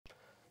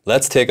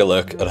Let's take a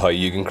look at how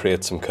you can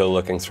create some cool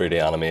looking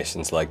 3D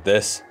animations like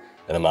this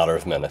in a matter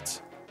of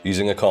minutes,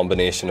 using a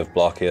combination of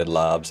Blockade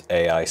Labs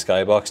AI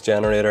Skybox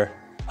generator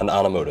and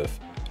Animotive,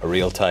 a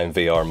real-time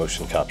VR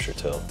motion capture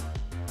tool.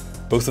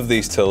 Both of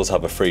these tools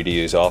have a free to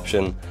use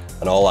option,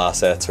 and all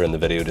assets are in the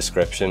video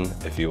description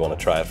if you want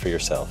to try it for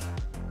yourself.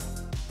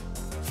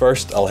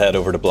 First, I'll head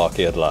over to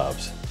Blockade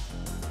Labs.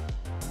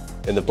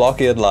 In the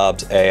Blockade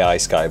Labs AI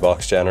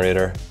Skybox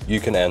generator,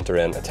 you can enter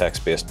in a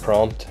text-based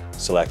prompt,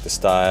 select a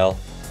style,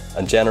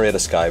 and generate a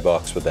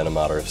skybox within a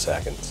matter of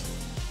seconds.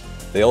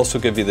 They also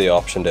give you the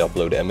option to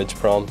upload image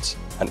prompts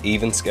and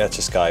even sketch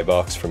a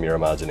skybox from your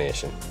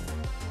imagination.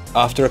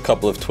 After a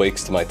couple of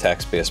tweaks to my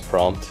text-based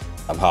prompt,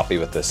 I'm happy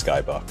with this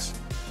skybox.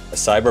 A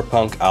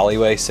cyberpunk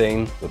alleyway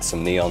scene with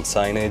some neon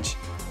signage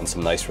and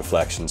some nice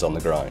reflections on the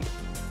ground.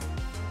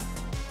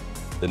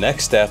 The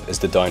next step is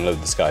to download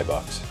the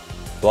skybox.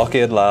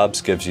 Blockade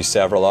Labs gives you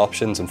several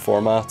options and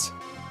formats.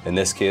 In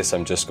this case,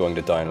 I'm just going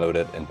to download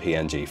it in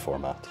PNG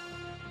format.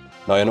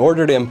 Now, in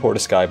order to import a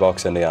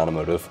skybox into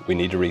Animotive, we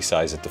need to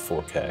resize it to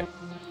 4K.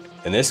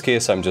 In this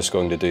case, I'm just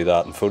going to do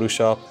that in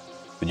Photoshop,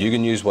 but you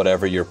can use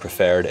whatever your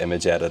preferred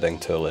image editing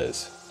tool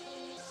is.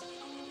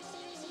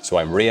 So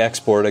I'm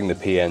re-exporting the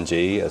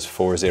PNG as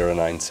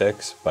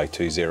 4096 by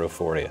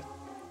 2048.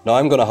 Now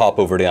I'm going to hop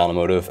over to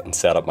Animotive and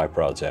set up my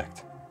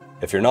project.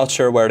 If you're not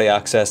sure where to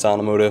access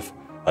Animotive,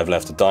 I've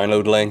left a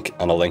download link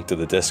and a link to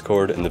the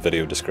Discord in the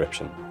video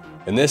description.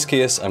 In this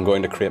case, I'm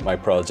going to create my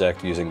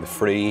project using the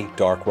free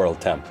Dark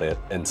World template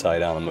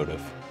inside Animotive.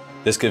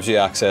 This gives you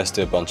access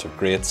to a bunch of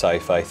great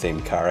sci-fi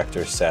themed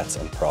characters, sets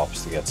and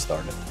props to get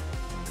started.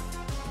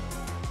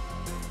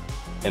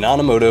 In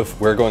Animotive,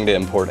 we're going to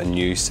import a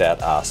new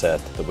set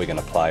asset that we can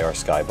apply our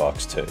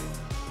skybox to.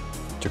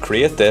 To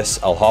create this,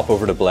 I'll hop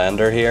over to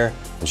Blender here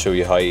and show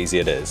you how easy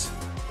it is.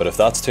 But if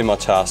that's too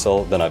much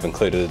hassle, then I've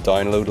included a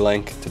download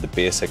link to the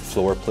basic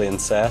floor plane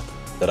set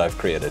that I've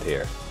created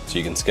here, so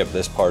you can skip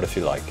this part if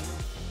you like.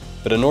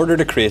 But in order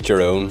to create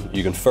your own,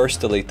 you can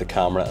first delete the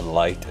camera and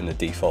light in the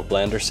default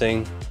Blender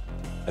scene,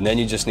 and then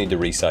you just need to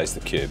resize the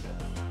cube.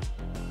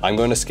 I'm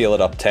going to scale it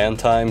up 10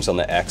 times on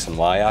the X and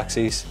Y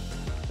axes,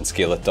 and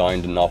scale it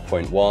down to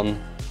 0.1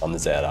 on the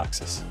Z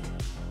axis.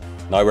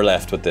 Now we're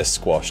left with this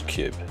squashed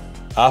cube.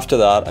 After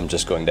that, I'm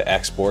just going to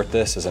export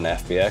this as an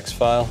FBX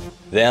file.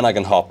 Then I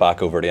can hop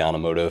back over to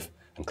Animotive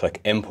and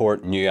click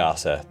Import New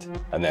Asset,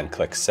 and then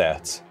click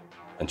Sets,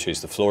 and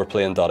choose the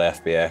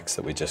floorplane.fbx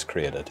that we just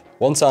created.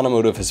 Once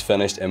Animotive has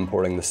finished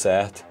importing the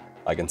set,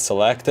 I can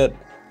select it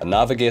and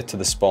navigate to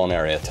the Spawn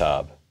Area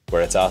tab,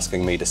 where it's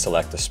asking me to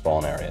select a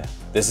spawn area.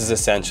 This is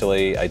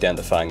essentially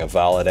identifying a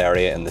valid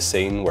area in the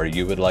scene where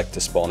you would like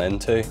to spawn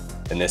into.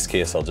 In this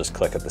case, I'll just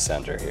click at the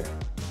center here.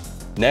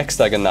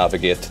 Next, I can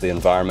navigate to the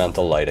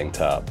Environmental Lighting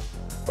tab,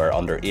 where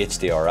under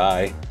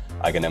HDRI,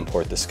 I can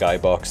import the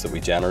skybox that we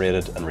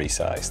generated and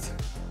resized.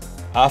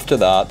 After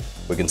that,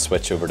 we can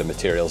switch over to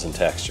Materials and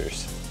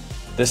Textures.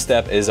 This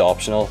step is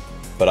optional,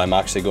 but I'm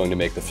actually going to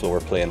make the floor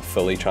plane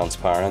fully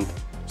transparent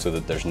so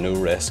that there's no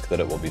risk that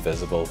it will be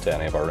visible to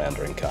any of our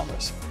rendering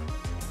cameras.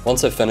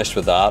 Once I've finished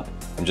with that,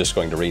 I'm just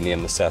going to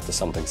rename the set to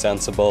something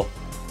sensible,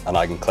 and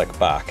I can click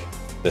back.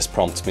 This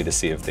prompts me to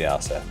save the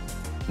asset.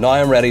 Now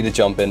I'm ready to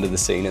jump into the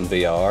scene in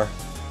VR.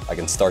 I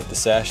can start the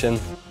session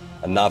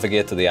and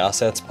navigate to the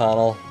Assets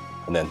panel,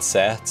 and then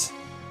Sets,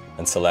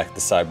 and select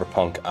the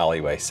Cyberpunk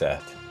Alleyway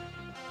set.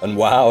 And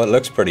wow, it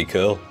looks pretty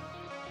cool.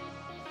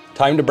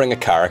 Time to bring a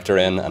character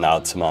in and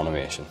add some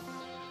animation.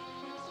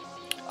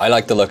 I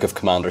like the look of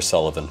Commander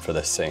Sullivan for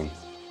this scene.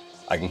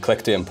 I can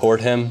click to import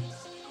him,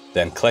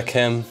 then click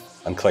him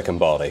and click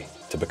Embody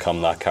to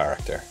become that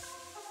character.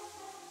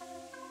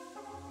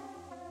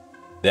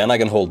 Then I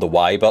can hold the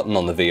Y button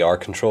on the VR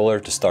controller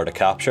to start a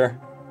capture,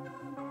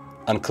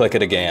 and click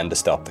it again to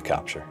stop the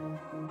capture.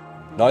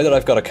 Now that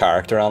I've got a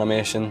character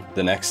animation,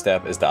 the next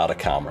step is to add a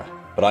camera.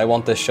 But I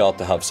want this shot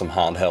to have some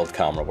handheld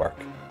camera work.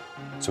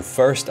 So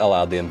first I'll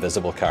add the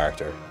invisible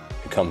character,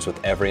 who comes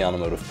with every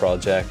Animotive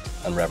project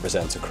and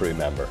represents a crew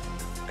member,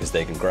 because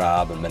they can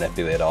grab and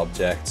manipulate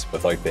objects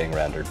without being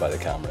rendered by the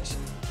cameras.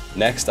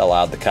 Next I'll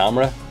add the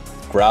camera,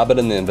 grab it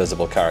in the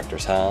invisible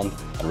character's hand,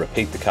 and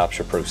repeat the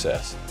capture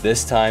process.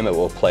 This time it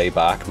will play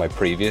back my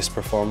previous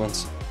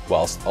performance,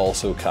 whilst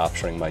also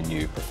capturing my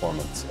new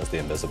performance as the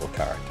invisible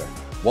character.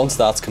 Once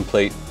that's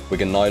complete, we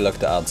can now look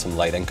to add some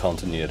lighting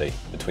continuity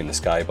between the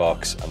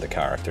skybox and the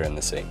character in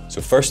the scene. So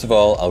first of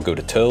all, I'll go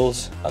to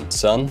Tools and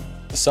Sun.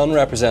 The sun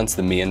represents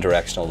the main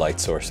directional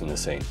light source in the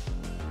scene.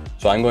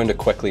 So I'm going to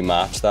quickly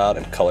match that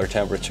in color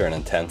temperature and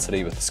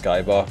intensity with the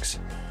skybox,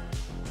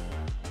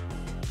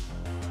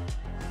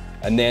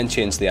 and then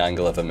change the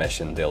angle of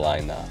emission to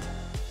align that.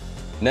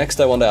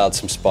 Next, I want to add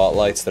some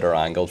spotlights that are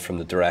angled from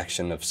the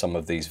direction of some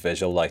of these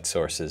visual light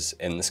sources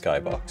in the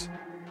skybox,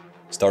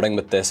 starting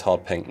with this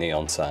hot pink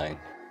neon sign.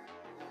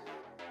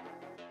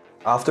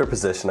 After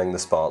positioning the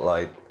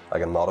spotlight, I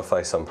can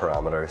modify some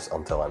parameters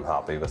until I'm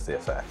happy with the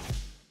effect.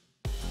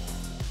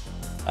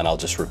 And I'll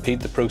just repeat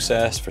the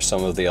process for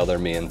some of the other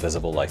main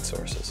visible light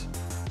sources.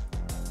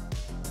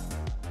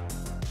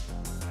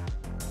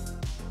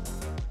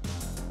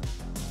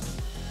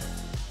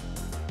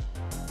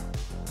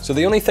 So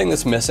the only thing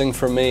that's missing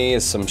for me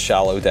is some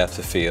shallow depth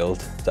of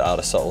field to add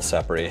a subtle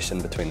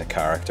separation between the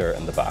character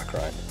and the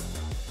background.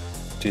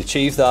 To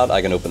achieve that, I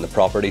can open the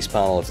Properties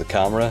panel of the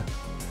camera,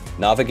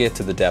 navigate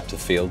to the Depth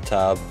of Field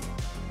tab,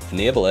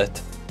 enable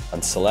it,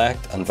 and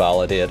select and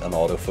validate an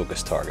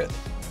autofocus target,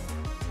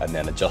 and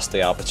then adjust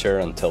the aperture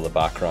until the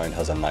background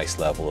has a nice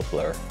level of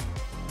blur.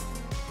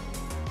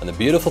 And the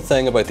beautiful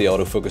thing about the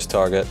autofocus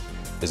target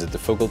is that the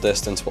focal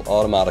distance will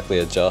automatically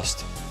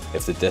adjust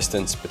if the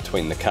distance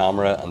between the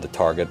camera and the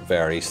target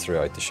varies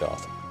throughout the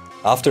shot.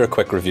 After a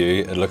quick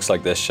review, it looks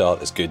like this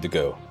shot is good to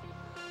go.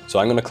 So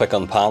I'm going to click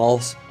on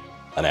Panels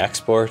and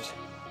Export,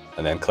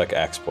 and then click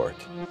Export.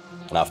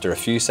 And after a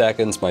few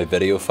seconds, my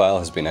video file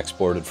has been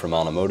exported from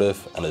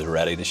Animotive and is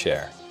ready to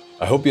share.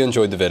 I hope you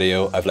enjoyed the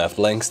video. I've left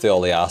links to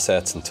all the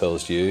assets and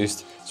tools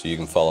used so you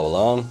can follow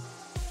along.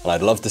 And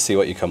I'd love to see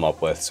what you come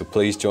up with, so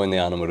please join the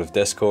Animotive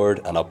Discord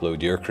and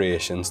upload your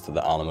creations to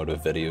the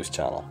Animotive Videos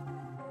channel.